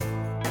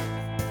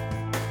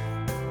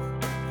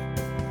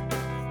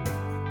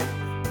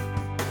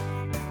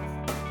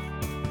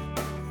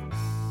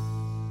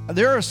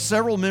There are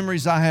several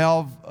memories I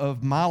have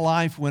of my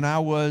life when I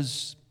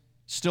was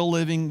still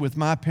living with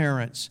my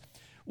parents.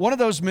 One of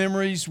those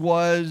memories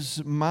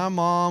was my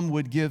mom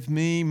would give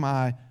me,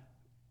 my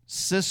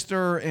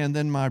sister, and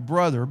then my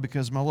brother,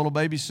 because my little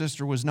baby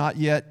sister was not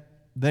yet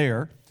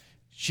there.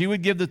 She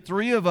would give the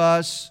three of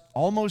us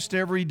almost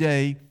every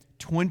day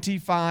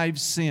 25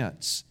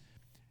 cents.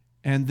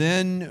 And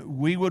then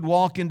we would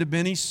walk into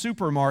Benny's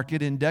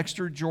Supermarket in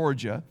Dexter,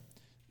 Georgia.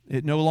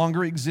 It no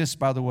longer exists,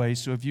 by the way,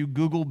 so if you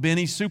Google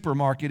Benny's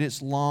Supermarket,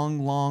 it's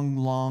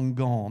long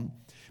gone.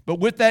 But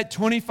with that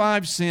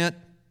 25 cent,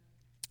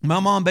 my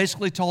mom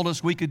basically told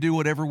us we could do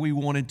whatever we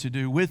wanted to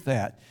do with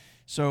that.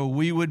 So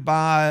we would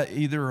buy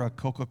either a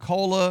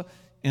Coca-Cola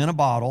in a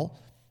bottle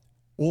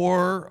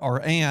or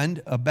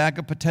a bag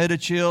of potato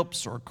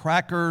chips or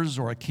crackers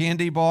or a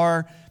candy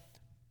bar.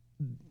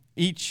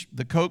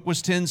 The Coke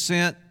was 10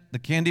 cents, the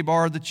candy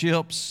bar, the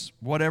chips,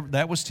 whatever,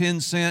 that was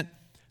 10 cents.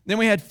 Then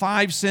we had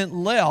 5 cents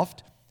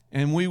left,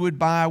 and we would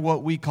buy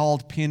what we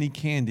called penny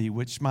candy,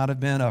 which might have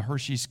been a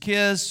Hershey's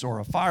Kiss or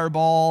a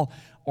Fireball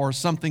or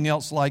something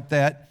else like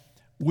that.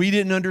 We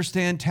didn't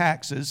understand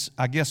taxes.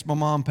 I guess my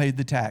mom paid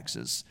the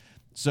taxes.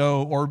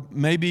 So, or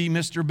maybe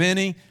Mr.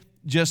 Benny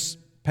just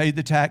paid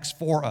the tax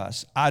for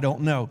us. I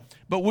don't know.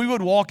 But we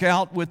would walk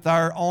out with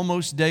our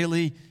almost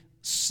daily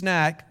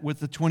snack with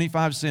the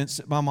 25 cents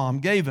that my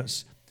mom gave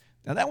us.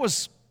 Now that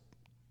was,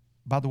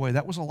 by the way,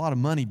 that was a lot of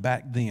money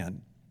back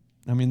then.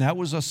 I mean, that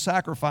was a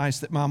sacrifice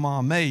that my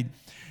mom made.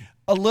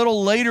 A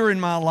little later in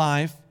my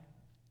life,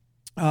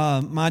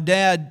 my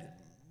dad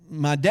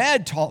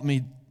taught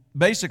me,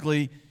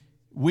 basically,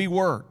 we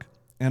work.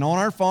 And on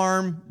our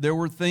farm, there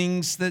were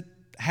things that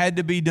had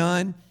to be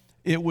done.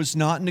 It was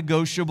not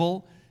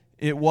negotiable.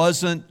 It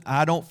wasn't,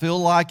 I don't feel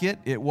like it.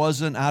 It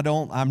wasn't,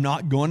 I'm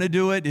not going to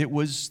do it. It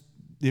was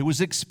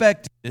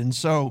expected. And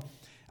so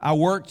I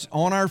worked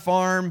on our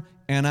farm,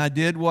 and I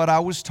did what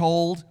I was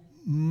told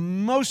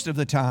most of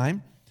the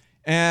time.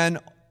 And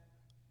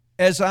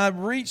as I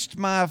reached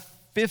my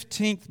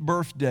 15th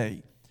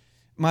birthday,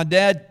 my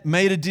dad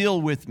made a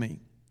deal with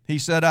me. He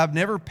said, I've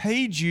never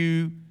paid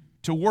you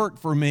to work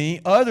for me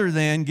other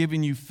than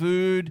giving you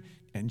food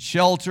and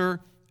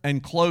shelter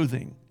and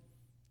clothing.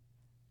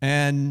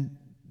 And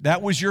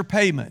that was your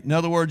payment. In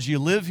other words, you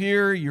live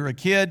here, you're a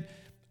kid,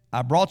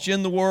 I brought you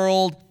in the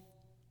world,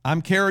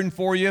 I'm caring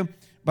for you,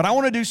 but I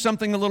want to do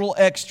something a little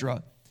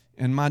extra.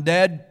 And my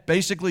dad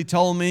basically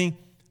told me,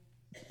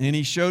 and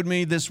he showed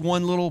me this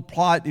one little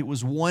plot. It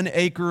was 1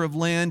 acre of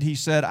land. He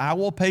said, I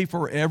will pay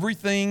for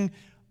everything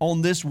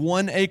on this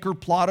 1 acre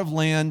plot of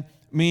land,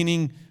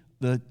 meaning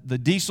the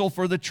diesel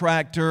for the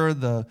tractor,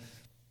 the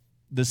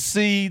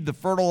seed, the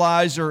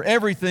fertilizer,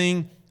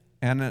 everything.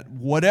 And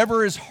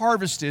whatever is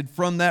harvested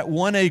from that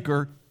 1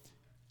 acre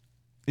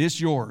is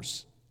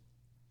yours.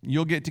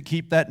 You'll get to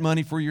keep that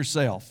money for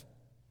yourself.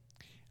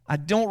 I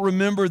don't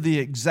remember the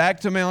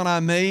exact amount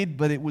I made,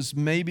 but it was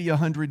maybe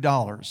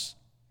 $100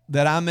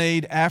 that I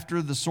made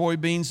after the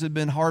soybeans had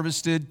been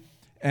harvested,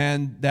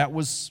 and that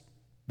was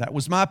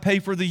my pay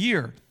for the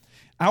year.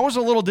 I was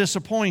a little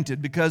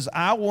disappointed because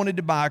I wanted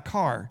to buy a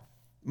car.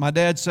 My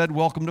dad said,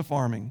 welcome to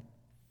farming.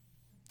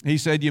 He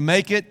said, you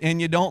make it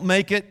and you don't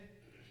make it,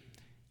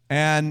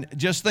 and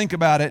just think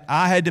about it,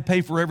 I had to pay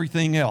for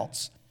everything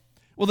else.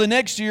 Well, the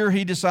next year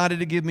he decided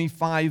to give me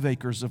 5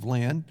 acres of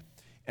land,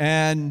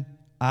 and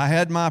I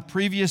had my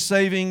previous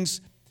savings,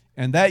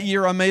 and that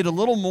year I made a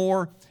little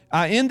more.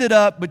 I ended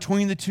up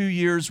between the 2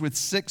 years with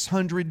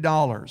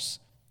 $600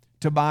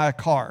 to buy a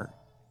car.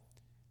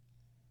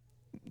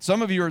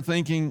 Some of you are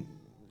thinking,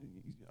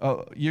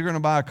 you're going to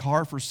buy a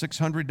car for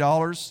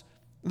 $600?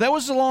 That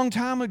was a long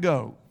time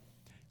ago.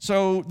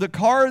 So the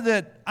car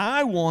that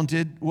I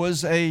wanted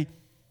was a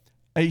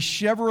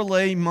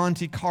Chevrolet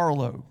Monte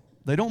Carlo.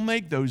 They don't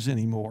make those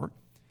anymore.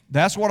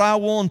 That's what I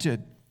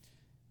wanted.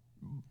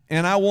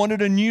 And I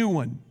wanted a new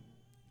one.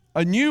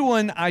 A new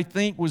one, I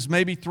think, was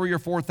maybe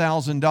 $3,000 or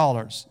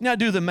 $4,000. Now,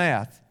 do the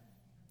math.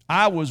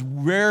 I was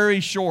very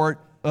short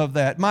of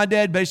that. My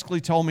dad basically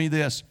told me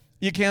this: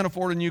 you can't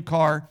afford a new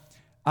car,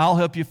 I'll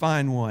help you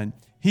find one.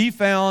 He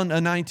found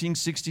a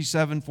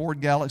 1967 Ford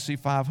Galaxie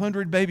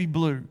 500 baby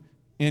blue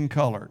in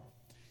color.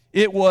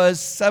 It was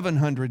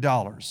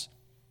 $700.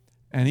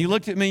 And he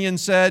looked at me and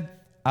said,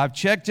 I've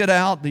checked it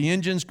out. The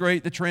engine's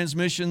great. The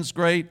transmission's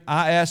great.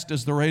 I asked,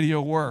 does the radio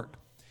work?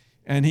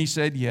 And he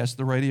said, yes,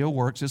 the radio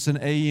works. It's an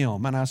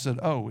AM. And I said,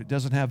 oh, it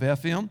doesn't have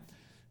FM?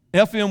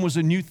 FM was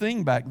a new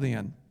thing back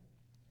then.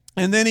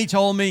 And then he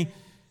told me,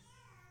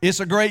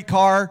 it's a great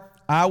car.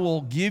 I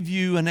will give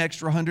you an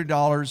extra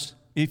 $100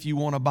 if you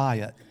want to buy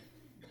it.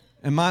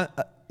 And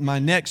my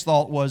next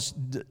thought was,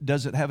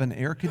 does it have an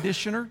air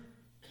conditioner?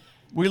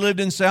 We lived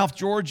in South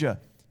Georgia.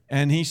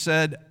 And he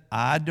said,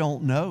 I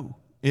don't know.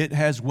 It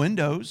has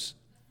windows.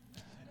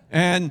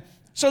 And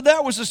so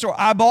that was the story.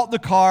 I bought the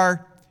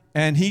car,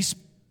 and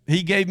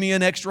he gave me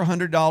an extra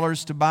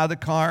 $100 to buy the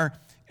car,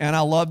 and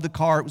I loved the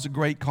car. It was a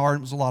great car, and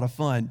it was a lot of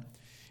fun.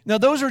 Now,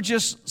 those are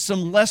just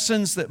some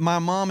lessons that my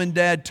mom and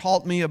dad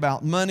taught me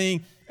about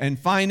money and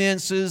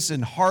finances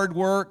and hard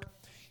work.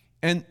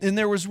 And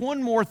there was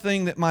one more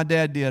thing that my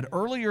dad did.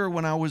 Earlier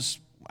when I was,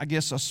 I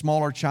guess, a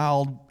smaller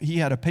child, he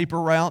had a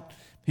paper route.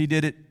 He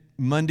did it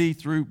Monday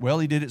through, well,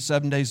 he did it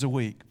 7 days a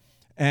week.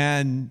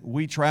 And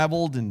we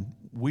traveled and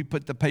we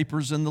put the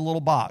papers in the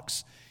little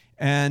box.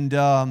 And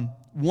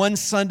one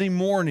Sunday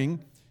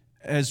morning,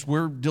 as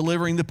we're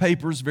delivering the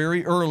papers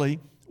very early,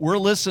 we're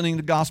listening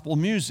to gospel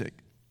music.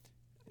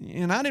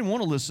 And I didn't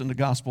want to listen to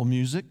gospel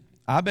music.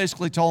 I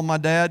basically told my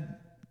dad,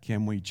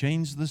 can we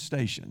change the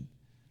station?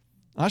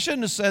 I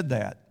shouldn't have said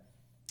that.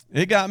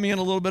 It got me in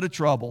a little bit of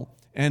trouble.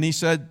 And he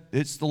said,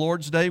 it's the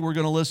Lord's day, we're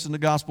going to listen to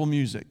gospel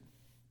music.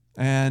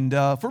 And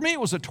for me, it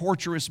was a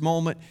torturous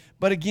moment.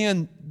 But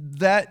again,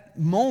 that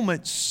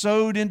moment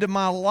sowed into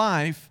my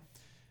life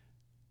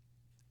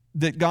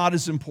that God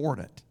is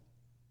important,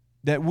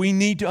 that we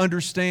need to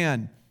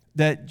understand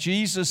that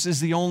Jesus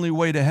is the only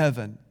way to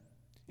heaven.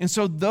 And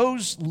so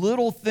those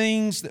little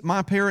things that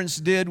my parents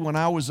did when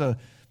I was a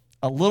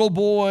little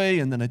boy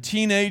and then a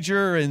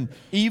teenager and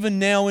even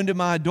now into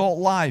my adult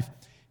life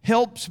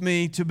helps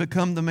me to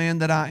become the man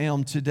that I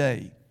am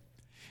today.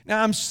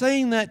 Now, I'm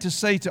saying that to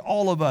say to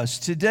all of us,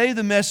 today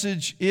the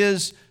message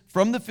is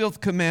from the fifth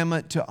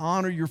commandment to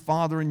honor your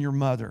father and your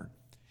mother.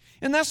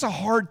 And that's a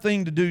hard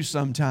thing to do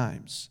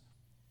sometimes.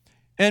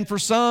 And for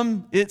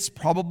some, it's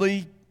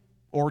probably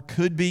or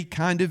could be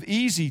kind of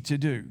easy to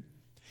do.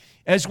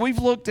 As we've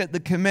looked at the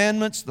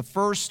commandments, the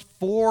first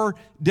 4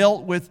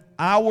 dealt with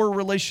our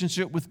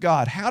relationship with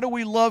God. How do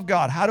we love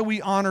God? How do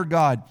we honor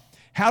God?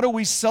 How do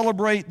we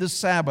celebrate the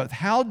Sabbath?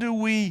 How do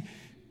we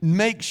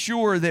make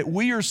sure that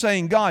we are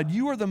saying, God,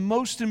 you are the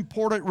most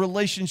important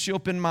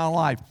relationship in my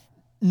life.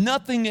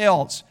 Nothing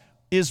else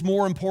is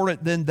more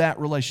important than that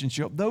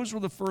relationship. Those were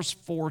the first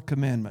 4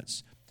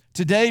 commandments.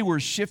 Today, we're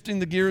shifting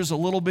the gears a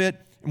little bit,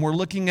 and we're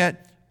looking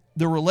at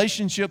the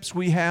relationships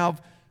we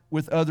have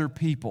with other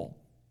people.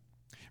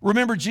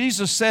 Remember,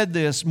 Jesus said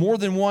this more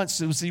than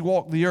once as he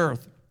walked the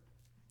earth.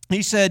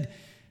 He said,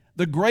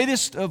 the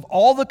greatest of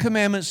all the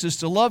commandments is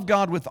to love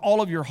God with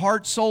all of your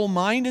heart, soul,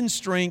 mind, and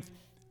strength.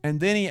 And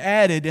then he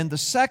added, and the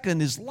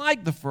second is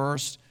like the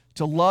first,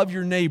 to love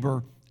your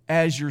neighbor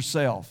as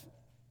yourself.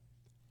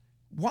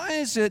 Why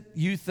is it,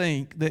 you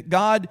think, that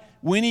God,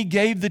 when he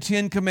gave the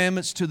 10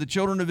 commandments to the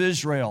children of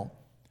Israel,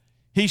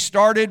 he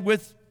started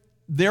with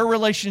their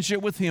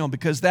relationship with him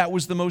because that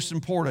was the most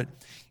important.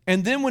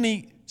 And then when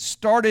he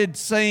started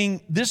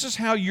saying, this is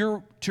how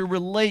you're to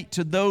relate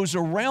to those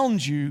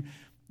around you,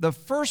 the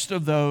first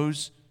of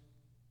those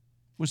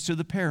was to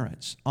the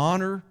parents.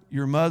 Honor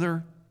your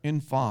mother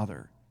and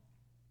father.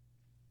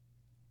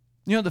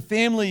 You know, the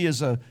family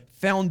is a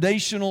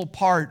foundational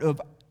part of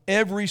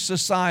every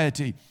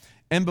society.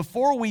 And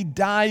before we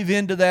dive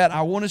into that,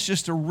 I want us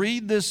just to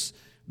read this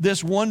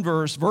one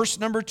verse, verse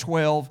number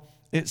 12.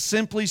 It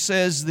simply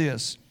says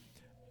this,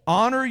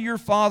 honor your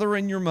father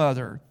and your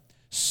mother,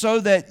 so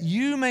that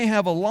you may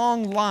have a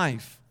long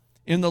life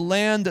in the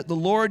land that the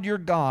Lord your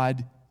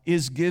God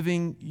is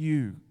giving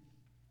you.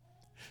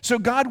 So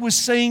God was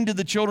saying to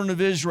the children of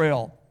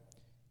Israel,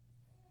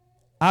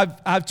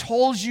 I've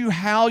told you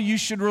how you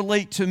should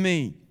relate to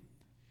me.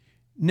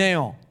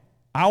 Now,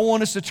 I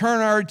want us to turn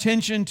our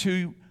attention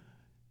to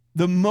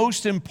the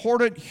most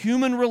important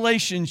human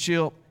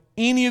relationship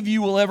any of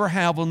you will ever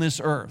have on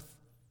this earth,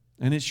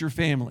 and it's your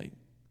family.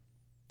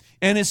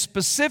 And it's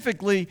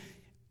specifically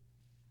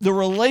the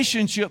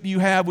relationship you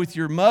have with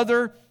your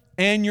mother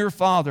and your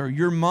father,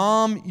 your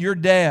mom, your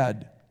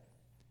dad,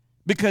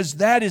 because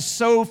it is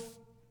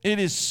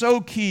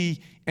so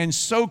key and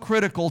so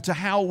critical to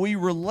how we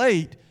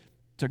relate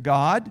to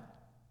God,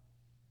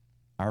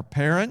 our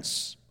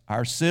parents,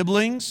 our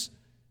siblings,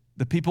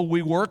 the people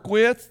we work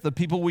with, the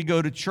people we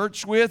go to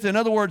church with. In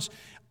other words,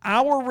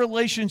 our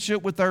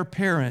relationship with our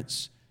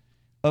parents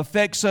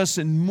affects us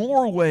in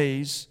more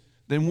ways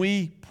than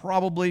we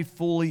probably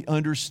fully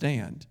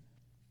understand.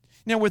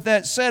 Now, with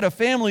that said, a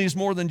family is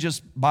more than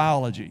just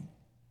biology.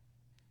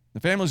 The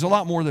family is a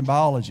lot more than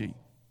biology.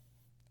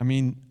 I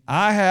mean,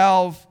 I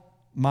have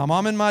my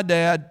mom and my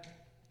dad,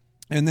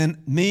 and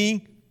then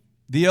me,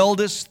 the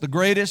eldest, the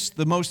greatest,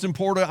 the most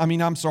important,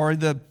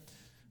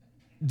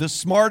 the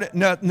smart,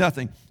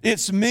 nothing.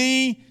 It's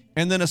me,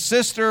 and then a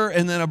sister,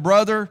 and then a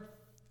brother,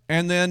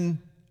 and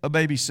then a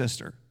baby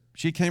sister.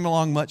 She came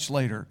along much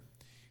later.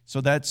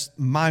 So that's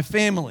my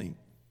family.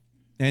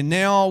 And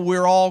now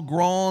we're all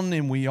grown,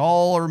 and we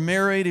all are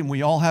married, and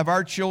we all have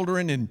our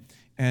children,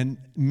 and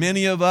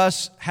many of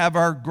us have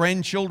our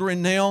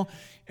grandchildren now.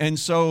 And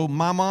so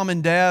my mom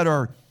and dad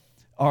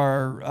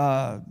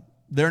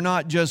they're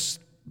not just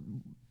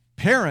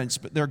parents,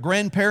 but they're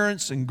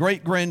grandparents and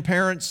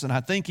great-grandparents, and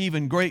I think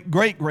even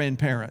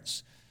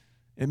great-great-grandparents.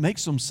 It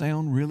makes them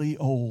sound really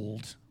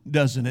old,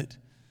 doesn't it?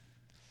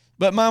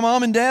 But my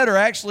mom and dad are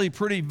actually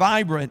pretty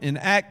vibrant and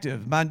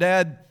active. My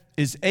dad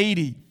is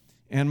 80,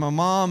 and my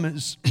mom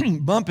is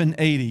bumping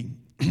 80.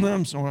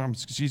 I'm sorry,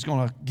 she's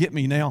going to get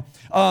me now.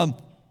 And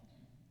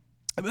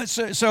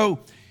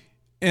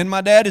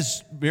my dad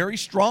is very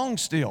strong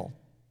still,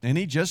 and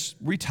he just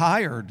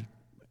retired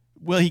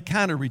Well, he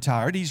kind of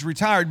retired. He's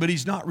retired, but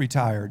he's not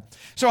retired.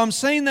 So I'm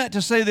saying that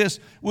to say this.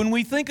 When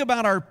we think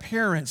about our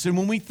parents and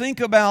when we think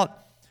about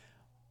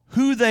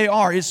who they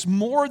are, it's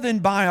more than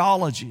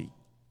biology.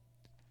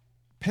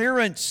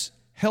 Parents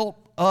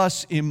help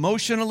us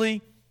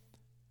emotionally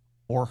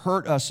or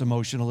hurt us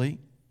emotionally,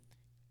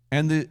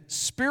 and the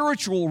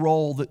spiritual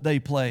role that they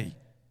play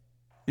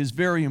is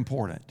very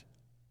important.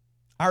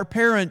 Our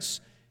parents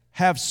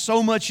have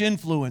so much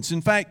influence.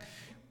 In fact,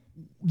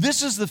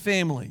 this is the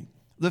family.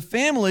 The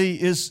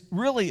family is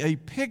really a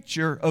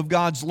picture of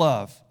God's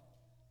love.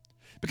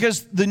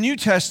 Because the New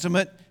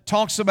Testament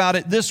talks about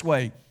it this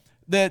way,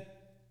 that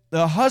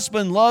the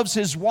husband loves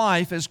his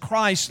wife as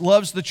Christ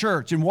loves the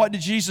church. And what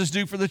did Jesus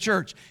do for the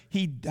church?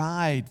 He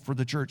died for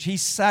the church. He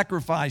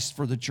sacrificed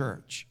for the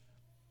church.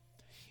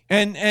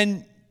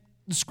 And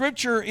the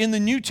scripture in the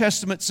New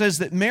Testament says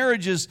that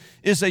marriage is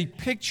a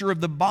picture of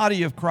the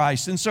body of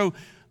Christ. And so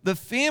the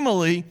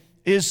family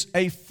is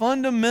a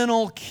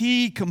fundamental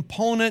key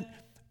component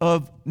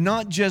of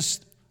not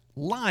just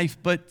life,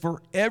 but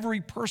for every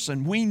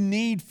person. We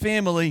need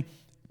family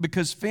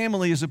because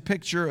family is a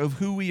picture of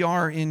who we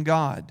are in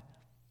God.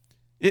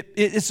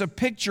 It's a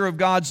picture of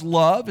God's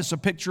love. It's a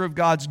picture of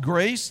God's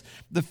grace.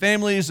 The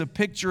family is a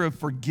picture of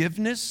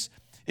forgiveness.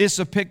 It's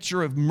a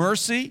picture of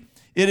mercy.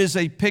 It is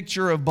a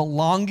picture of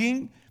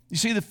belonging. You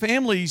see, the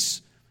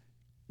families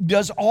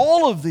does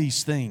all of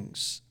these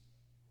things.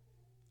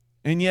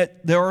 And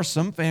yet there are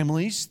some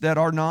families that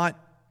are not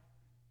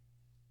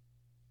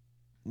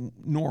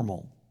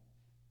normal.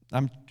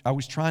 I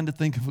was trying to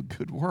think of a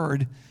good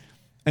word,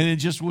 and it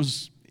just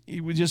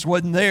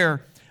wasn't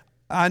there.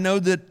 I know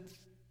that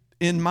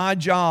in my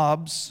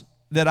jobs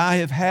that I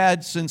have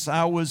had since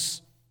I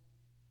was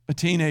a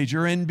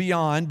teenager and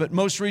beyond, but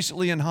most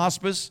recently in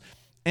hospice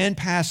and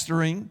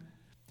pastoring,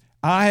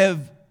 I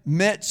have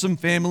met some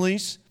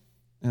families,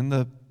 and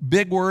the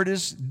big word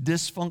is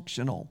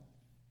dysfunctional,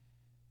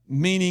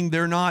 meaning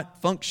they're not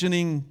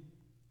functioning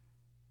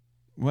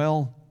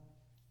well.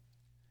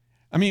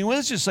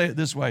 Let's just say it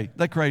this way.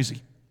 They're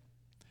crazy.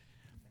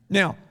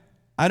 Now,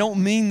 I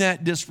don't mean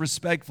that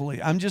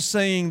disrespectfully. I'm just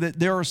saying that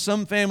there are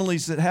some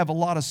families that have a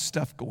lot of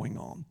stuff going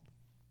on.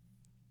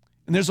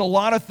 And there's a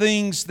lot of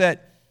things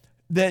that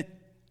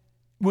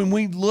when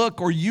we look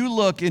or you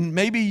look, and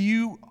maybe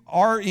you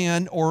are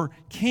in or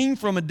came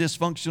from a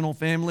dysfunctional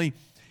family,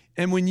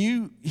 and when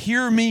you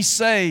hear me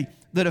say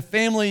that a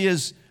family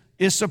is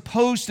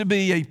supposed to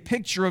be a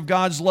picture of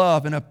God's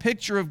love and a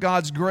picture of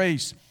God's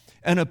grace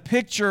and a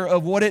picture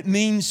of what it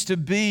means to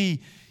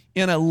be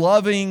in a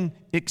loving,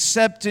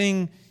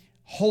 accepting,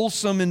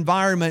 wholesome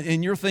environment,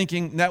 and you're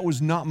thinking, that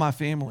was not my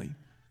family.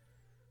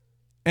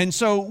 And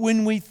so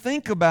when we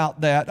think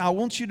about that, I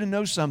want you to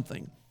know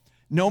something.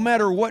 No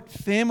matter what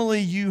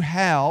family you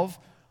have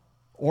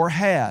or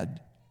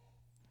had,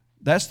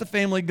 that's the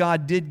family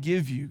God did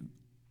give you.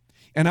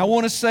 And I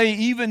want to say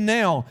even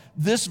now,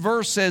 this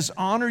verse says,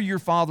 honor your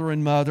father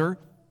and mother.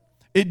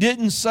 It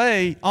didn't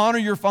say, honor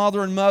your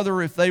father and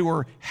mother if they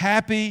were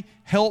happy,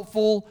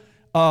 helpful,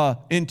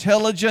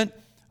 intelligent,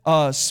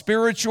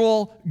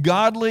 spiritual,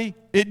 godly.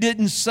 It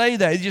didn't say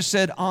that. It just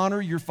said,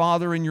 honor your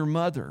father and your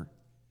mother.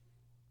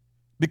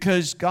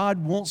 Because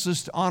God wants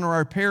us to honor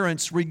our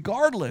parents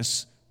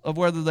regardless of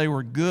whether they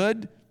were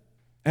good,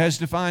 as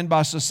defined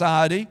by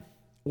society,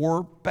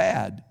 or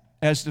bad,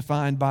 as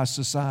defined by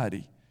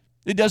society.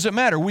 It doesn't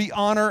matter. We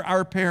honor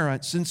our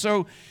parents. And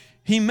so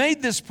He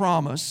made this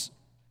promise.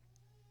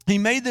 He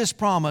made this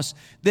promise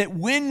that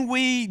when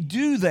we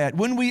do that,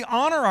 when we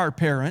honor our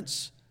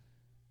parents,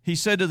 He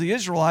said to the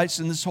Israelites,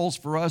 and this holds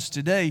for us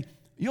today,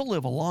 you'll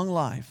live a long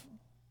life,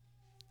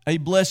 a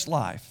blessed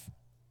life,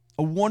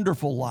 a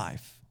wonderful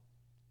life.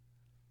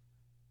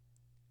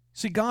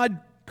 See, God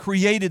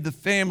created the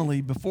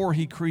family before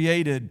He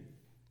created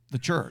the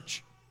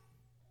church.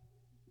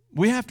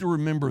 We have to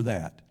remember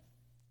that.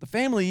 The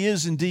family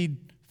is indeed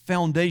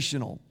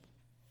foundational.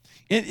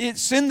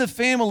 It's in the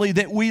family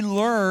that we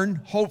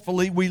learn,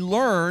 hopefully, we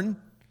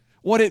learn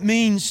what it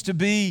means to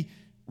be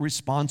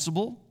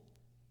responsible,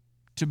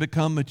 to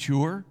become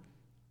mature,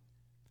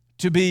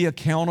 to be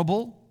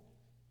accountable,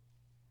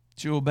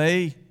 to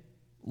obey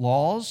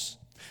laws,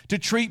 to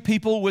treat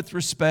people with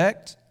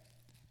respect,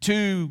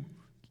 to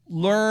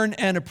learn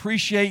and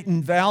appreciate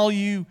and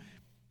value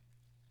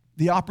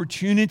the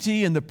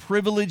opportunity and the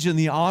privilege and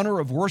the honor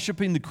of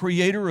worshiping the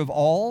Creator of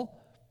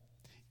all.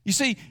 You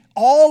see,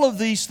 all of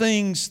these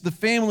things, the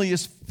family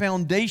is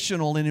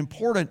foundational and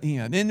important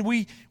in. And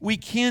we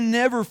can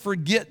never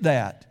forget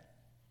that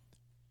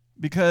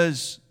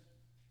because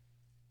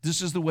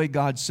this is the way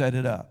God set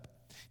it up.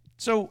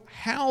 So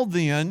how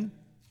then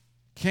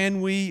can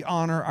we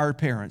honor our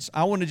parents?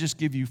 I want to just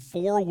give you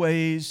 4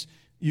 ways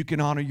you can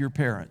honor your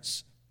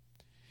parents.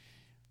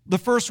 The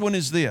first one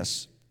is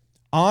this: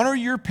 honor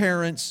your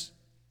parents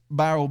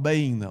by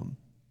obeying them.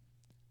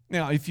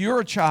 Now, if you're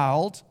a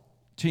child,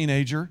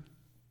 teenager,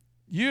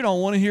 you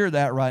don't want to hear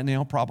that right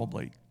now,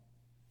 probably.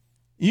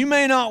 You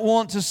may not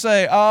want to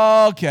say,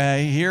 oh,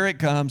 okay, here it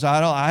comes.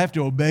 I have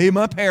to obey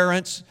my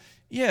parents.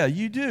 Yeah,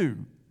 you do.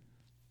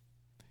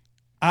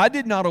 I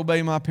did not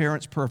obey my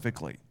parents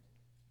perfectly.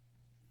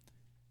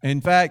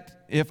 In fact,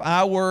 if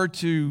I were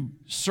to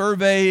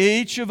survey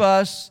each of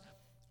us,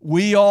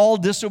 we all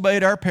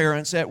disobeyed our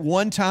parents at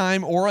one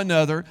time or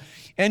another,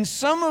 and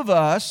some of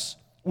us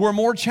were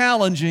more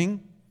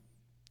challenging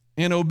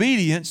in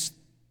obedience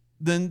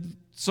than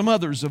some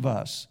others of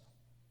us.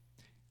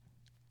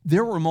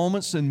 There were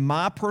moments in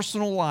my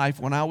personal life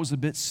when I was a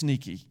bit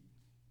sneaky.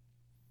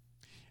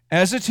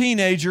 As a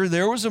teenager,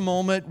 there was a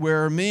moment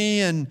where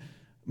me and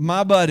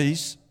my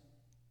buddies,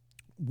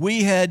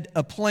 we had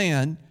a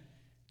plan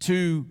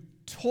to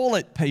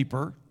toilet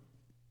paper.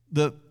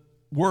 The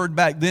word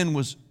back then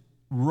was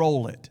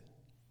roll it.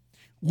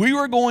 We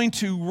were going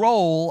to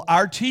roll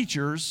our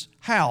teacher's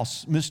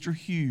house. Mr.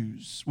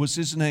 Hughes was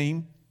his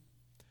name.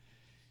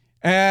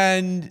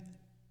 And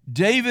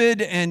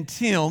David and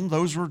Tim,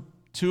 those were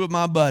two of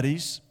my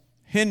buddies.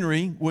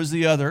 Henry was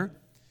the other.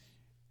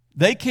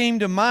 They came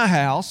to my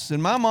house,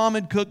 and my mom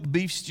had cooked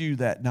beef stew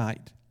that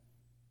night.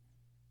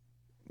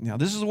 Now,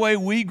 this is the way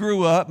we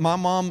grew up. My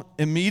mom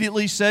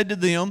immediately said to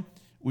them,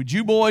 "Would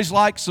you boys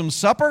like some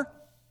supper?"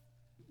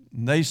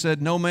 And they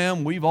said, "No,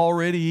 ma'am, we've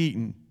already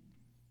eaten."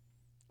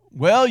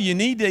 "Well, you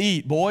need to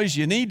eat, boys.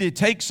 You need to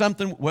take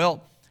something."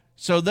 Well,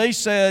 so they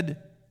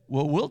said,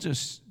 "Well, we'll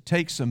just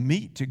take some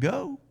meat to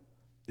go,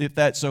 if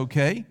that's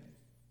okay."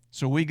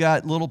 So we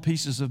got little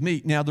pieces of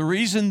meat. Now, the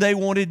reason they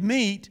wanted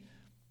meat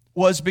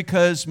was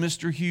because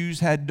Mr. Hughes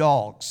had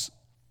dogs.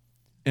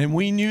 And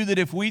we knew that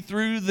if we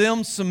threw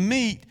them some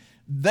meat,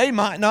 they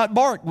might not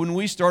bark when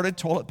we started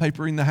toilet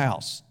papering the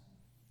house.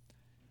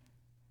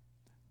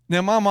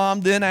 Now, my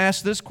mom then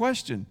asked this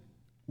question: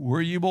 "Where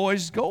are you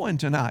boys going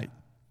tonight?"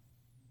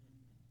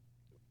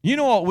 You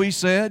know what we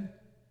said?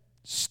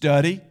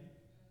 Study.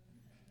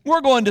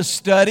 We're going to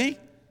study.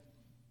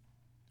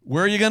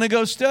 Where are you going to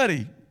go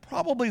study?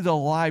 Probably the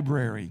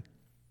library.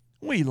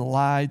 We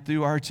lied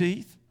through our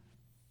teeth.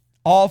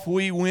 Off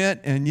we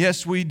went, and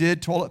yes, we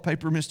did toilet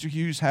paper Mr.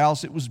 Hughes'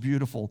 house. It was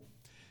beautiful.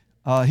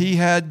 He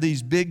had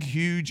these big,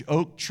 huge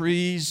oak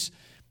trees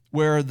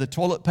where the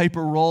toilet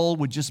paper roll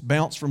would just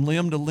bounce from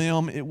limb to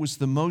limb. It was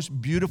the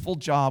most beautiful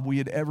job we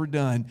had ever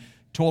done,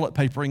 toilet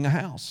papering a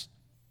house.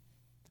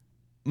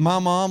 My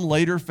mom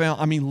years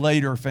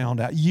later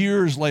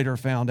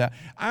found out,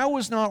 I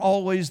was not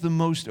always the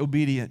most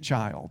obedient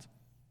child.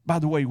 By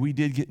the way, we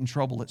did get in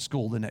trouble at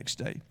school the next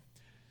day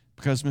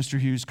because Mr.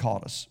 Hughes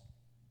caught us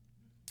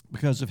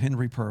because of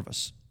Henry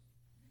Purvis.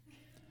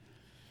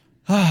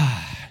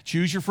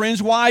 Choose your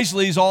friends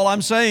wisely is all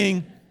I'm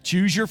saying.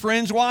 Choose your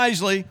friends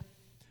wisely,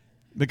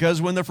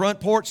 because when the front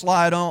porch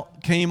light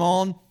came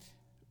on,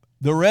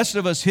 the rest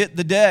of us hit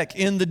the deck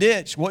in the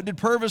ditch. What did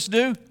Purvis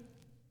do?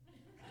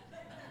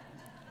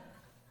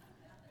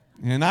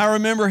 And I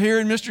remember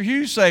hearing Mr.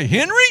 Hughes say,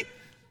 "Henry?"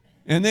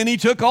 And then he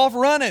took off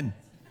running.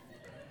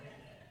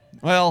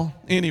 Well,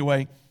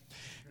 anyway,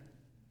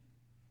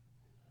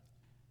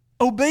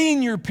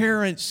 obeying your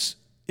parents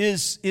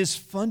is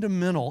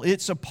fundamental.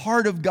 It's a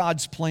part of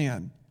God's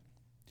plan.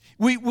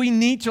 We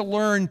need to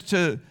learn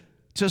to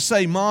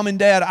say, "Mom and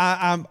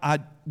Dad,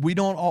 we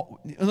don't."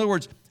 In other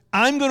words,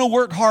 I'm going to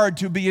work hard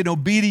to be an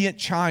obedient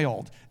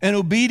child, an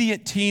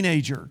obedient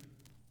teenager.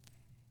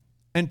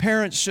 And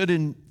parents should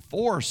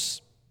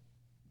enforce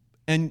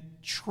and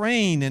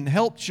train and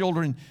help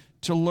children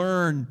to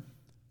learn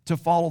to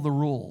follow the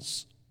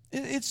rules.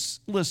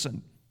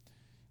 Listen,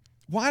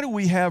 why do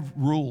we have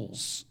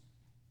rules?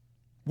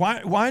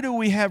 Why do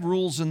we have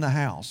rules in the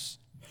house?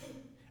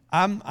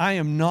 I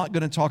am not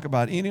going to talk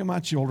about any of my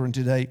children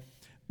today,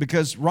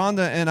 because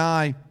Rhonda and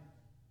I,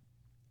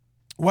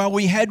 while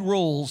we had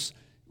rules,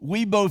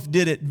 we both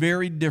did it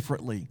very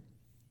differently.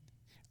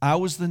 I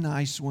was the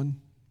nice one.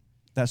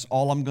 That's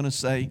all I'm going to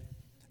say.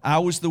 I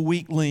was the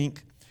weak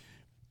link.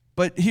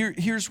 But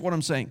here's what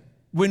I'm saying.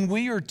 When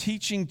we are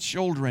teaching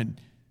children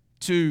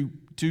to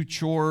do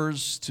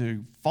chores,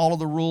 to follow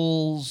the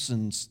rules,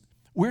 and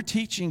we're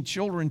teaching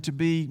children to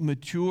be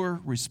mature,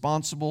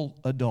 responsible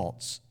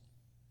adults,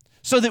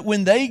 so that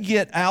when they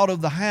get out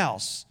of the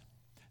house,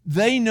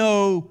 they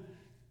know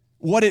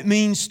what it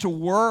means to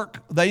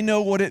work. They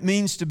know what it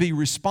means to be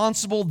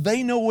responsible.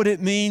 They know what it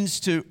means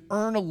to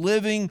earn a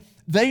living.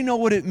 They know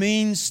what it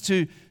means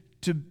to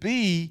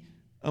be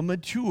a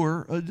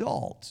mature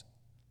adult.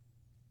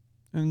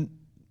 And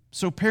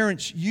so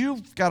parents,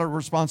 you've got a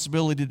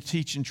responsibility to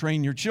teach and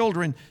train your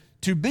children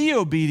to be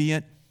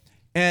obedient.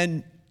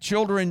 And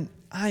children,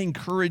 I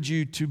encourage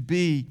you to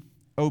be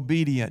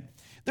obedient.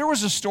 There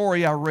was a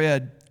story I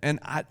read, and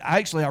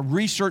I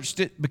researched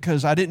it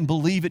because I didn't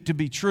believe it to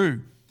be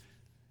true.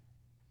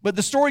 But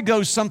the story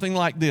goes something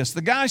like this.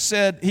 The guy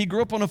said he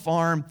grew up on a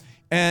farm,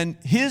 and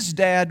his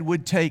dad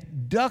would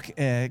take duck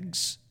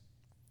eggs,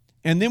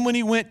 and then when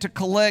he went to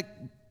collect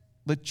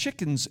the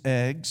chicken's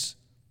eggs,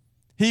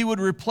 he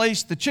would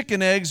replace the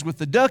chicken eggs with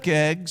the duck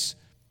eggs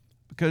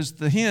because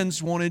the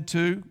hens wanted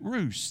to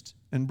roost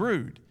and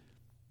brood.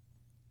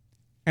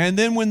 And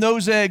then when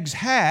those eggs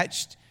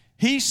hatched,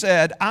 he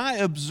said, I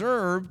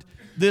observed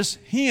this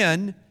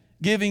hen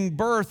giving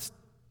birth,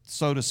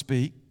 so to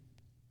speak,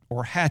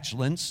 or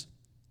hatchlings,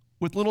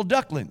 with little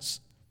ducklings.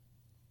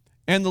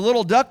 And the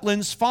little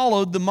ducklings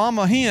followed the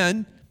mama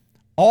hen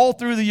all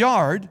through the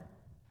yard.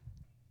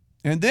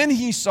 And then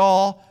he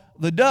saw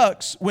the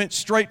ducks went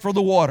straight for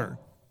the water.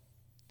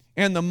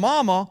 And the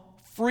mama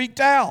freaked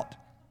out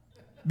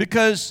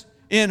because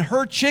in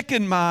her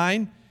chicken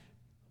mind,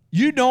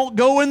 you don't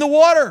go in the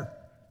water.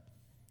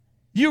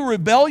 You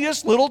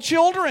rebellious little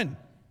children.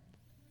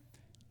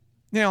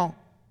 Now,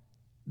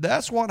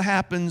 that's what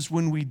happens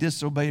when we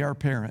disobey our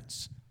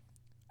parents.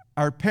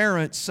 Our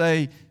parents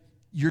say,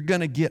 you're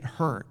going to get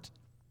hurt.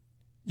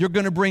 You're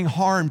going to bring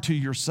harm to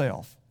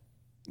yourself.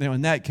 Now,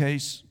 in that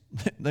case,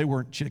 they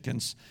weren't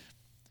chickens.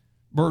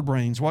 Bird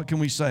brains, what can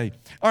we say?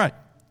 All right,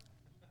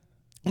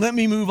 let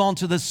me move on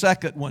to the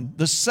second one.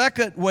 The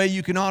second way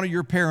you can honor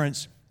your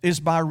parents is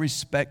by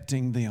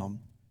respecting them.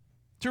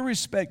 To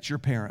respect your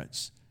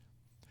parents.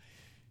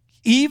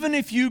 Even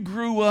if you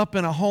grew up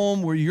in a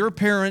home where your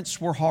parents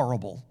were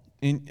horrible,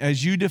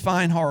 as you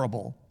define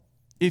horrible,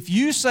 if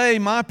you say,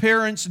 my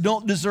parents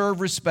don't deserve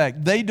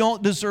respect, they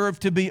don't deserve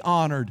to be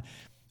honored,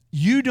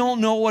 you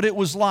don't know what it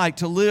was like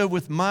to live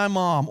with my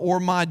mom or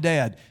my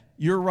dad.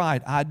 You're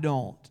right, I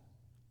don't.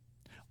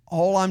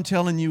 All I'm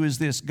telling you is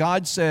this.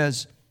 God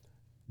says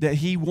that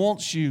He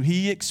wants you,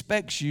 He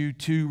expects you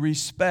to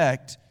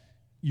respect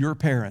your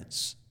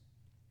parents.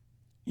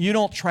 You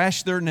don't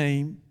trash their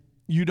name.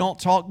 You don't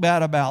talk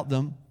bad about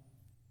them.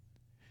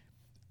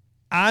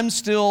 I'm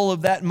still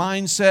of that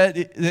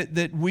mindset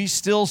that we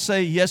still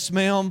say, yes,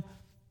 ma'am,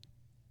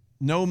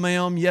 no,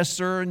 ma'am, yes,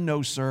 sir, and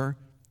no, sir.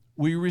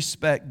 We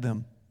respect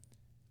them.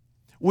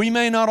 We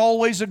may not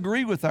always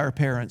agree with our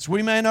parents.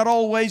 We may not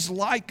always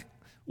like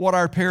what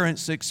our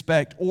parents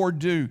expect or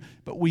do,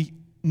 but we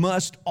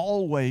must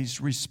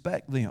always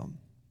respect them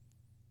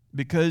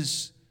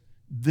because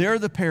they're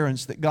the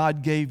parents that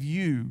God gave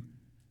you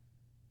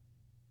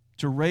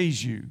to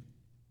raise you.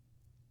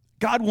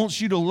 God wants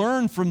you to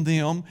learn from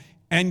them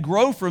and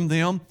grow from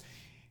them.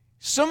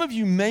 Some of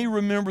you may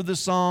remember the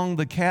song,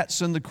 The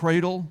Cat's in the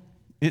Cradle.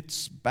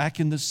 It's back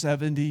in the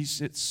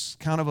 70s. It's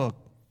kind of a,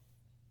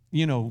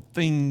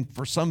 thing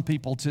for some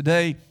people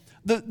today.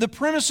 The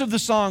premise of the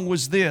song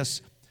was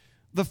this.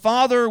 The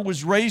father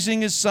was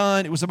raising his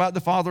son. It was about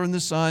the father and the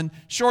son.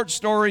 Short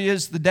story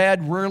is the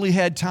dad rarely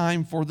had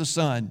time for the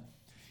son.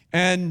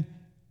 And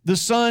the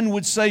son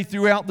would say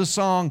throughout the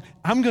song,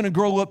 I'm going to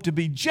grow up to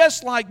be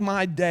just like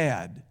my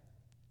dad.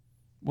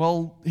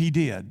 Well, he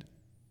did.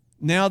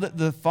 Now that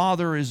the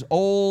father is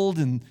old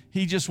and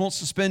he just wants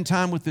to spend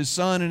time with his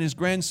son and his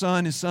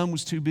grandson, his son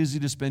was too busy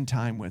to spend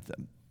time with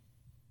them.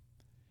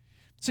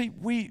 See,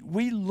 we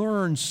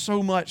learn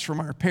so much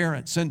from our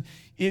parents. And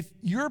if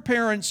your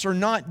parents are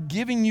not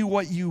giving you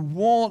what you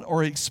want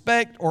or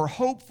expect or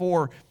hope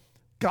for,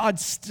 God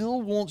still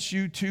wants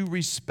you to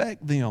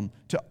respect them,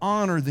 to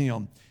honor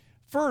them.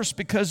 First,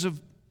 because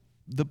of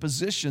the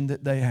position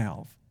that they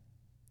have.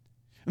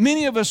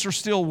 Many of us are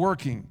still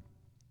working,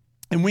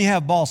 and we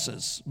have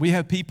bosses. We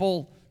have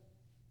people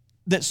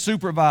that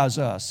supervise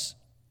us.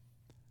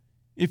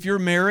 If you're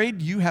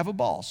married, you have a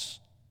boss.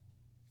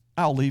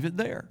 I'll leave it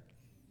there.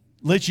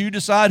 Let you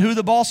decide who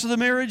the boss of the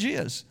marriage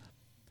is.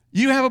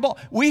 You have a boss.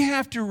 We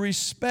have to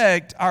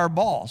respect our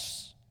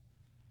boss,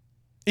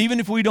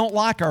 even if we don't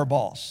like our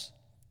boss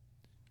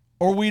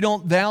or we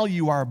don't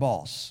value our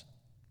boss.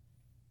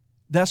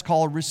 That's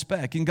called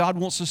respect. And God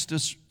wants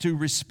us to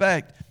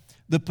respect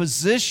the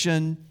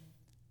position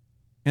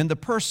and the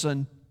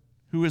person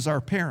who is our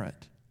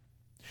parent.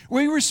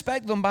 We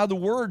respect them by the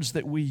words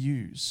that we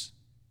use.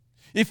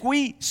 If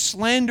we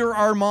slander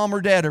our mom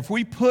or dad, or if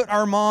we put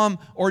our mom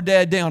or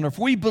dad down, or if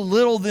we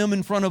belittle them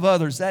in front of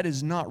others, that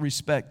is not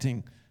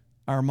respecting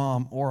our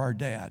mom or our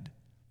dad.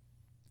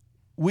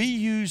 We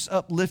use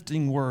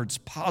uplifting words,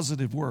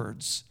 positive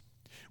words.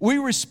 We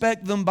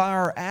respect them by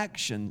our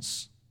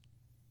actions.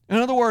 In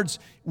other words,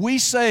 we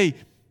say,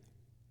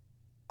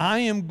 I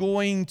am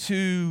going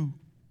to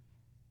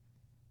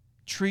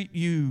treat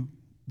you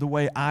the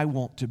way I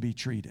want to be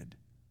treated.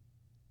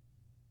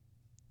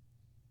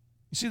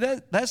 You see,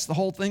 that's the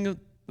whole thing of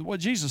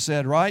what Jesus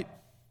said, right?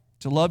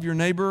 To love your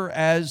neighbor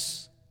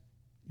as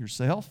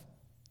yourself.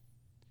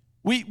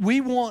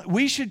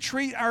 We should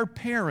treat our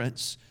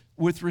parents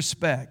with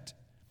respect.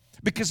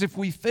 Because if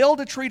we fail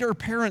to treat our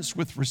parents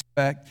with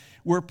respect,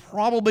 we're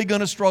probably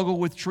going to struggle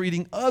with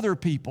treating other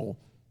people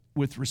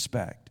with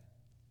respect.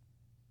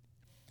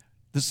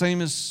 The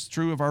same is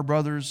true of our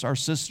brothers, our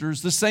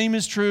sisters. The same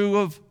is true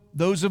of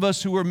those of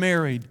us who are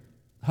married,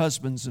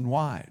 husbands and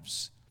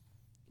wives.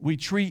 We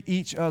treat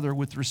each other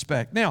with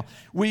respect. Now,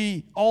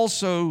 we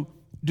also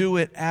do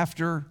it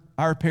after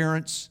our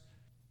parents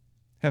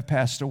have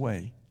passed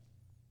away.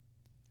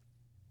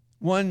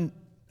 One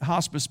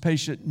hospice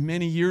patient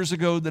many years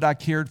ago that I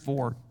cared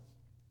for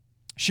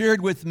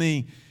shared with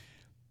me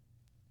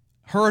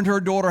her and her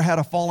daughter had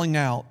a falling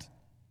out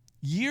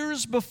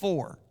years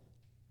before.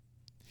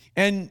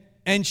 And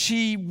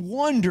she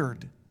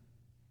wondered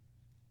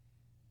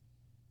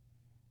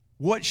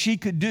what she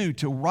could do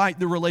to right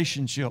the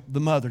relationship, the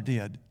mother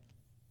did.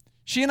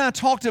 She and I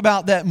talked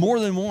about that more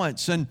than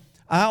once, and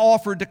I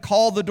offered to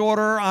call the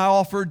daughter. I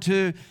offered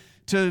to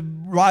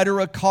write her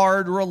a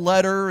card or a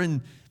letter,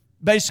 and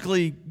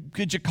basically,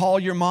 could you call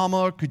your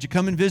mama? Could you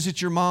come and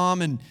visit your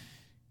mom? And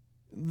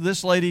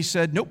this lady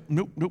said, nope,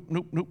 nope, nope,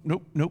 nope, nope,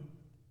 nope, nope.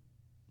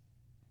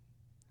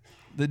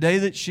 The day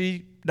that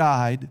she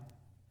died,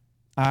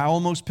 I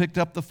almost picked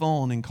up the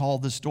phone and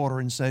called this daughter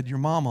and said, your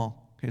mama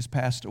has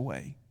passed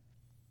away.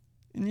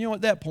 And you know,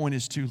 at that point,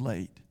 it's too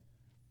late.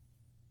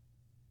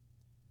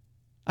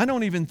 I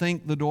don't even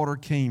think the daughter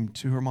came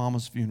to her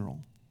mama's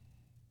funeral.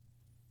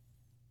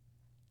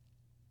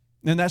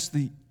 And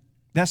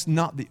that's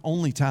not the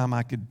only time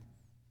I could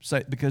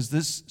say, because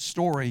this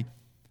story,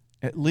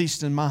 at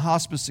least in my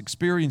hospice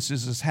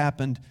experiences, has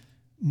happened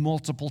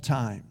multiple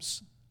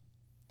times.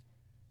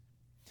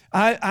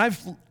 I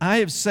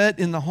have sat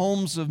in the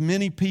homes of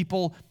many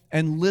people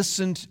and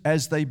listened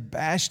as they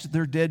bashed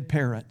their dead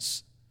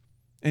parents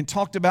and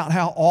talked about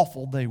how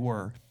awful they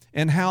were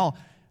and how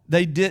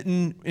they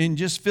didn't, and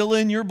just fill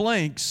in your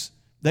blanks,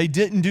 they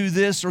didn't do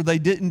this or they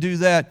didn't do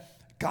that.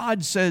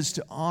 God says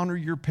to honor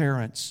your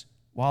parents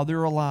while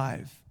they're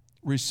alive.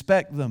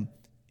 Respect them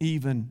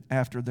even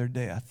after their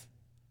death.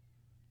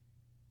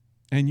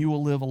 And you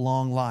will live a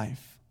long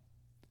life.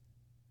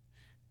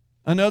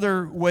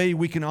 Another way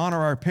we can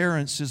honor our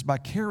parents is by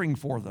caring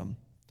for them.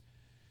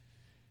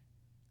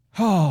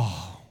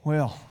 Oh,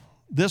 well,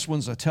 this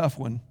one's a tough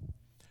one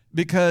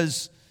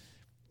because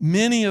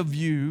many of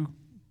you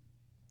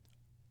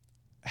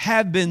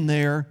have been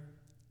there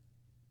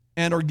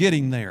and are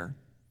getting there.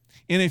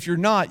 And if you're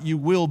not, you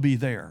will be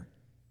there.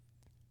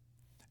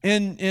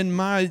 In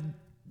my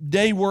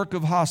day work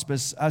of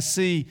hospice, I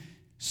see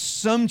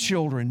some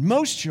children,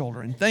 most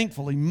children,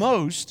 thankfully,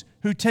 most,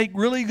 who take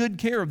really good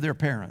care of their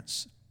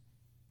parents.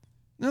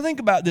 Now think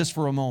about this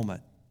for a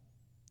moment.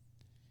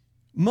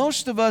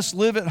 Most of us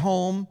live at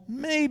home,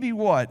 maybe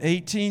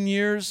 18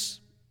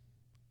 years?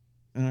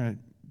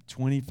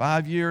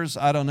 25 years?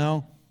 I don't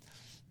know.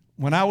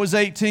 When I was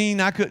 18,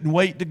 I couldn't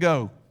wait to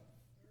go.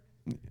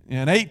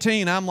 And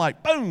 18, I'm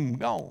like, boom,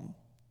 gone.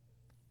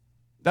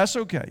 That's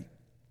okay.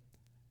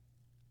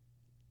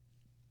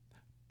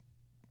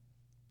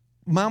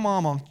 My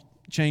mama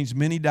changed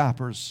many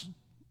diapers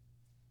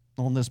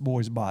on this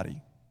boy's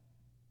body.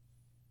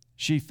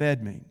 She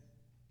fed me.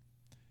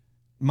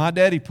 My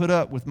daddy put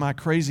up with my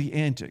crazy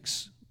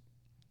antics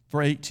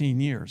for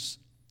 18 years.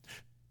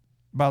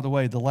 By the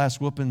way, the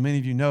last whooping, many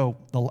of you know,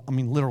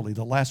 literally,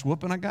 the last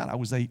whooping I got, I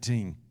was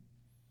 18.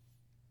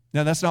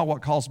 Now, that's not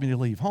what caused me to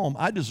leave home.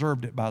 I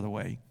deserved it, by the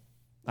way.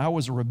 I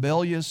was a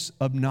rebellious,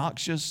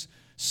 obnoxious,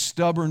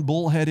 stubborn,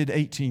 bullheaded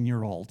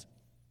 18-year-old.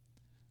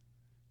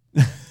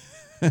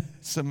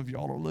 Some of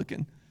y'all are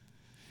looking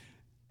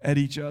at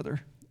each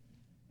other.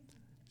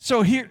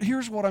 So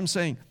here's what I'm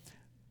saying.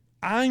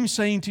 I'm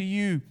saying to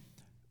you,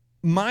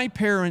 my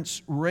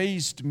parents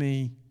raised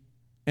me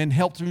and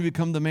helped me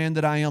become the man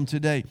that I am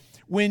today.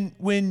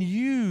 When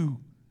you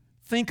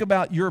think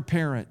about your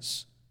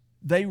parents,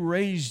 they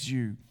raised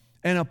you.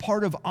 And a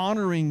part of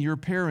honoring your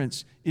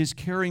parents is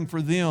caring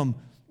for them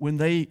when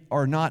they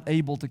are not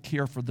able to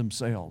care for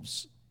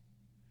themselves.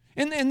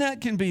 And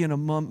that can be in a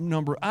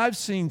number. I've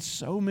seen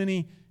so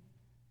many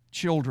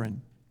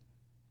children,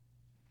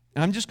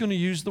 I'm just going to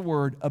use the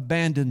word,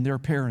 abandon their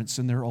parents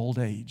in their old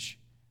age.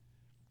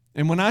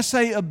 And when I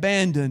say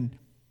abandon,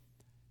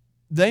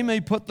 they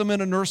may put them in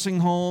a nursing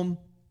home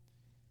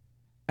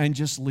and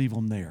just leave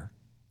them there.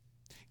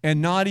 And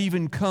not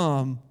even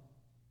come,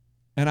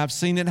 and I've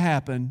seen it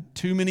happen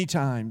too many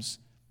times,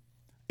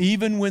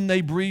 even when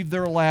they breathe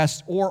their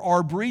last or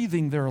are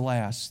breathing their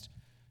last,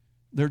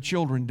 their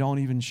children don't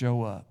even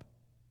show up.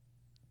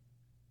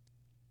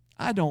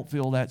 I don't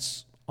feel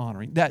that's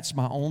honoring. That's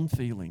my own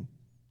feeling.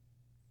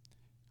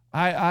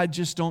 I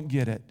just don't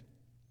get it.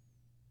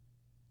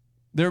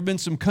 There have been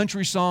some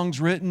country songs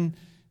written.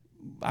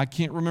 I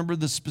can't remember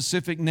the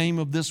specific name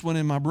of this one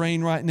in my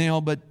brain right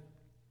now, but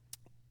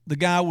the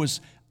guy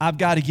was, I've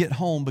got to get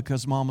home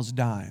because Mama's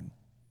dying.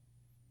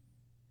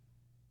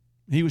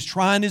 He was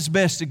trying his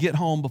best to get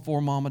home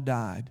before Mama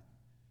died.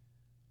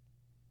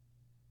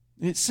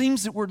 It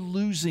seems that we're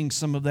losing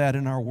some of that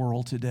in our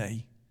world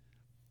today.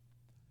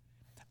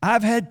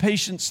 I've had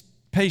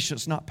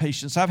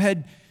I've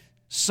had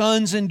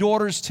sons and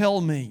daughters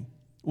tell me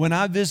when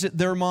I visit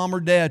their mom or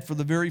dad for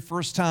the very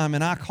first time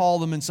and I call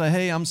them and say,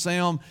 hey, I'm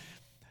Sam.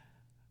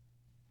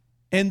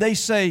 And they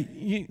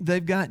say,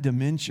 they've got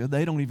dementia.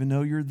 They don't even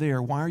know you're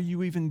there. Why are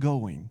you even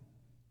going?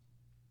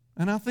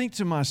 And I think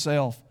to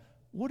myself,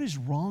 what is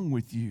wrong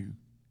with you?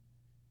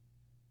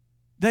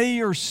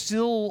 They are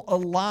still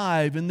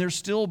alive and they're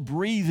still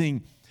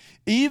breathing.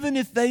 Even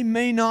if they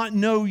may not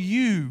know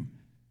you,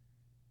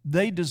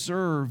 they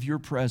deserve your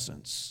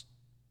presence.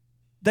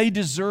 They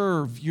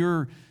deserve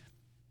your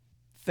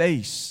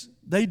face.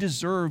 They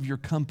deserve your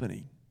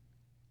company.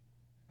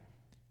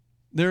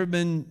 There have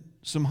been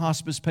some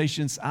hospice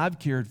patients I've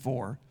cared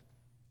for.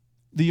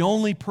 The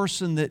only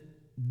person that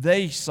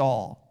they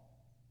saw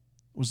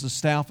was the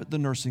staff at the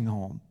nursing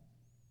home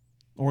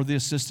or the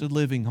assisted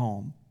living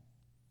home.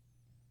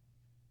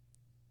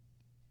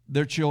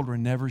 Their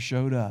children never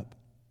showed up.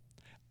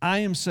 I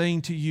am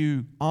saying to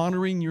you,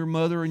 honoring your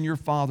mother and your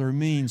father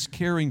means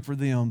caring for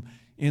them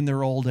in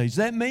their old age.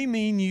 That may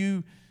mean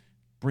you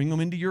bring them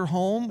into your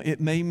home. It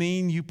may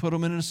mean you put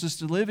them in an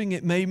assisted living.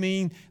 It may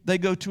mean they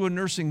go to a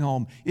nursing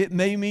home. It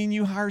may mean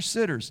you hire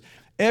sitters.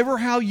 Ever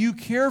how you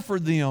care for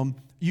them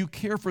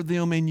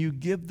and you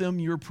give them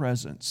your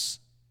presence.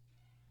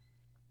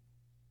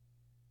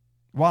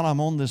 While I'm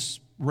on this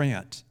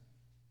rant,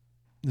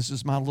 this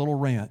is my little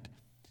rant,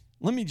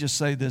 let me just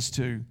say this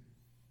too.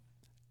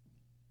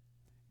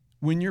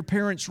 When your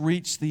parents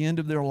reach the end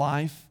of their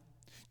life,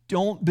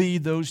 don't be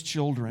those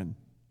children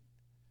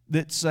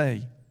that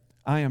say,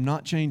 I am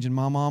not changing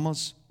my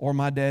mama's or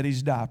my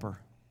daddy's diaper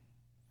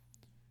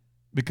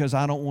because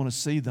I don't want to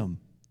see them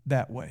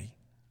that way.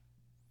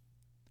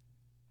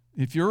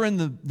 If you're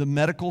in the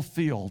medical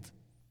field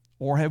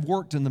or have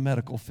worked in the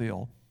medical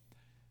field,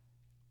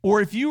 or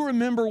if you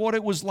remember what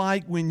it was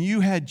like when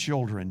you had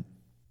children,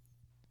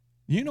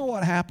 you know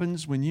what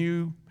happens when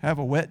you have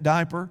a wet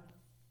diaper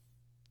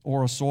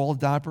or a soiled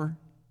diaper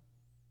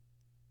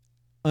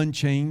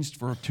unchanged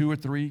for 2 or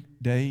 3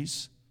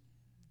 days?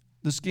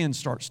 The skin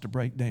starts to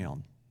break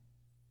down.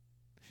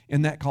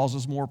 And that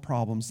causes more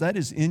problems. That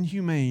is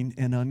inhumane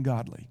and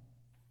ungodly.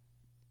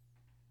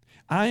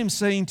 I am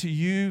saying to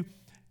you,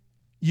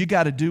 you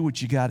got to do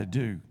what you got to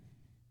do.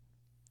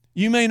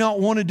 You may not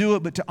want to do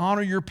it, but to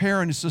honor your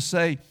parent is to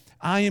say,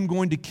 I am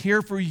going to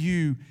care for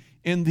you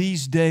in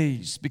these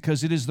days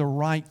because it is the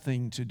right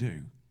thing to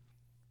do.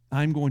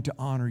 I'm going to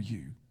honor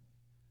you.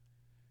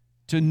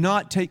 To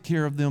not take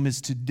care of them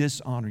is to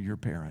dishonor your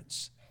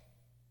parents.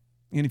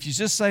 And if you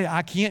just say,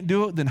 I can't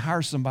do it, then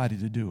hire somebody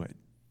to do it.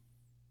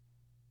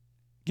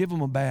 Give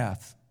them a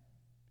bath.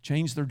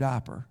 Change their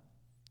diaper.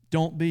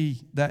 Don't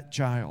be that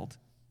child.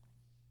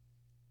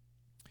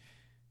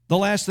 The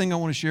last thing I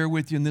want to share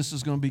with you, and this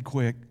is going to be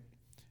quick.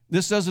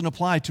 This doesn't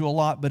apply to a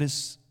lot, but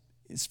it's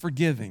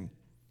forgiving.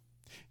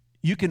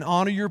 You can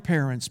honor your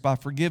parents by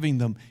forgiving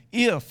them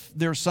if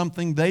there's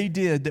something they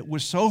did that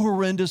was so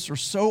horrendous or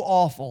so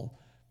awful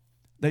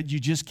that you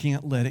just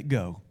can't let it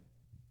go.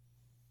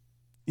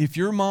 If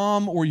your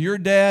mom or your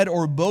dad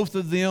or both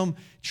of them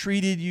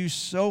treated you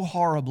so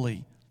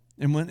horribly,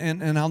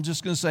 and I'm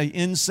just going to say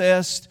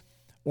incest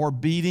or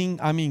beating,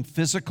 I mean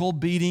physical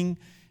beating,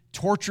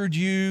 tortured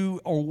you,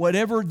 or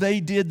whatever they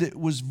did that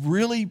was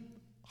really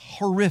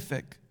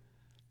horrific,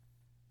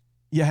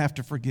 you have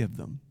to forgive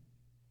them.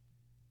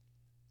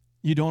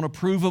 You don't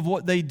approve of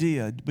what they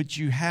did, but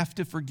you have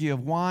to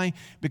forgive. Why?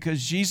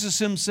 Because Jesus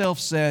himself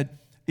said,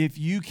 if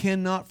you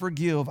cannot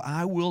forgive,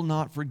 I will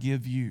not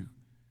forgive you.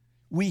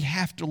 We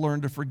have to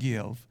learn to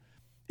forgive.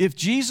 If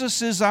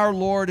Jesus is our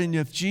Lord and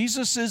if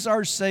Jesus is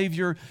our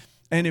Savior,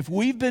 and if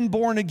we've been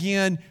born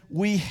again,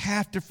 we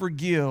have to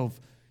forgive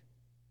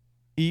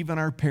even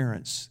our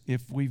parents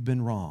if we've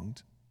been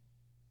wronged.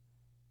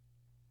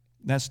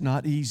 That's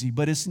not easy,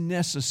 but it's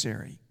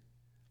necessary.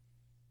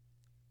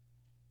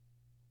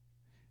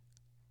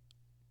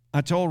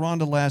 I told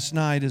Rhonda last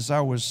night as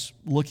I was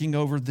looking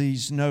over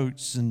these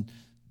notes and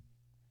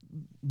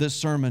this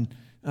sermon,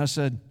 I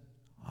said,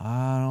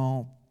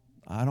 I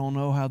don't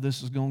know how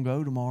this is going to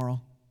go tomorrow.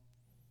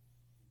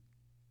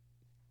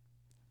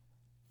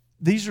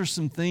 These are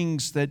some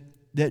things that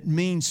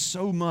mean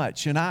so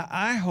much, and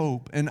I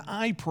hope and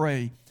I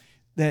pray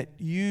that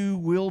you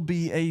will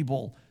be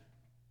able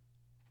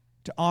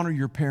to honor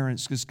your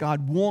parents because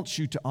God wants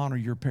you to honor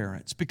your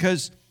parents.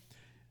 Because,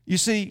 you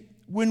see,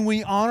 when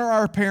we honor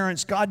our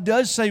parents, God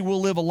does say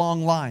we'll live a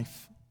long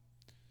life,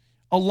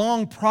 a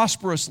long,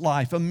 prosperous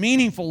life, a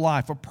meaningful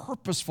life, a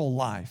purposeful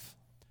life.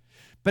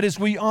 But as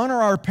we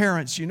honor our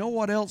parents, you know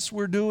what else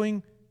we're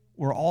doing?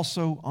 We're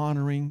also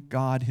honoring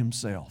God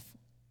himself.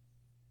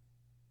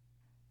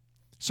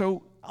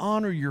 So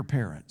honor your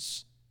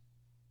parents.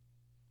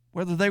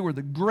 Whether they were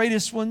the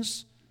greatest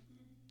ones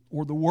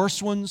or the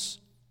worst ones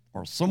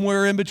or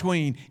somewhere in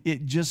between,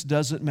 it just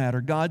doesn't matter.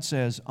 God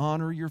says,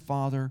 honor your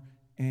father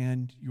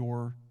and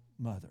your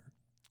mother.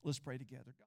 Let's pray together.